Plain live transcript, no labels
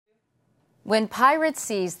When pirates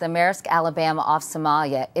seized the Maersk, Alabama off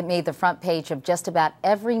Somalia, it made the front page of just about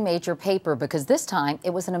every major paper because this time it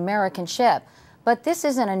was an American ship. But this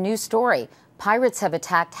isn't a new story. Pirates have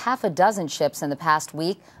attacked half a dozen ships in the past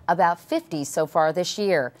week, about 50 so far this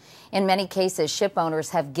year. In many cases, ship owners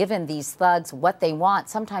have given these thugs what they want,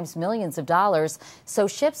 sometimes millions of dollars, so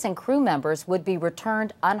ships and crew members would be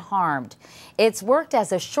returned unharmed. It's worked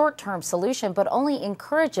as a short-term solution, but only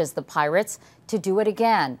encourages the pirates to do it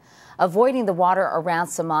again. Avoiding the water around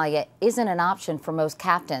Somalia isn't an option for most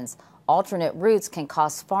captains. Alternate routes can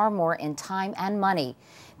cost far more in time and money.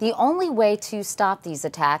 The only way to stop these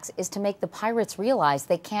attacks is to make the pirates realize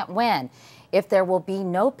they can't win. If there will be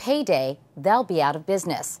no payday, they'll be out of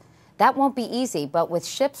business. That won't be easy, but with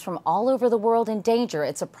ships from all over the world in danger,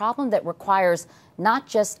 it's a problem that requires not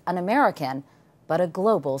just an American, but a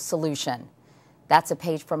global solution. That's a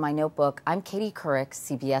page from my notebook. I'm Couric,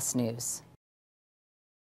 CBS News.